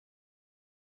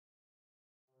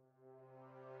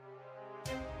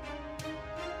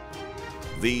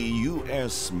The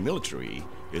U.S. military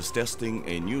is testing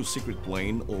a new secret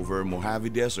plane over Mojave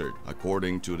Desert,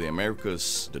 according to the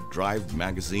America's The Drive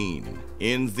magazine.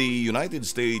 In the United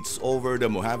States, over the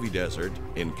Mojave Desert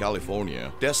in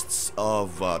California, tests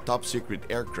of top-secret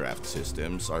aircraft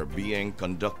systems are being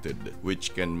conducted,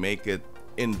 which can make it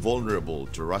invulnerable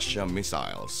to Russian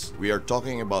missiles. We are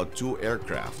talking about two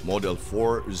aircraft, Model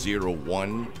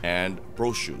 401 and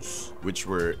Proteus, which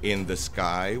were in the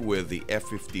sky with the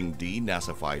F-15D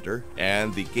NASA fighter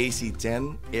and the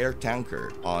KC-10 air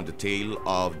tanker. On the tail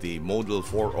of the Model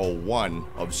 401,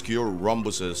 obscure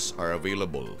rhombuses are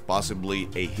available, possibly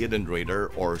a hidden radar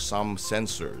or some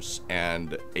sensors,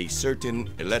 and a certain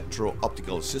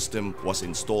electro-optical system was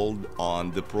installed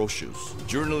on the Proteus.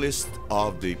 Journalists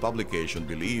of the publication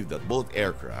believe that both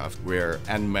aircraft were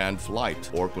unmanned flight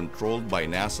or controlled by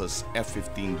NASA's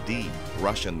F-15D,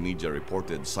 Russian media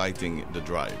reported, citing The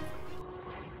Drive.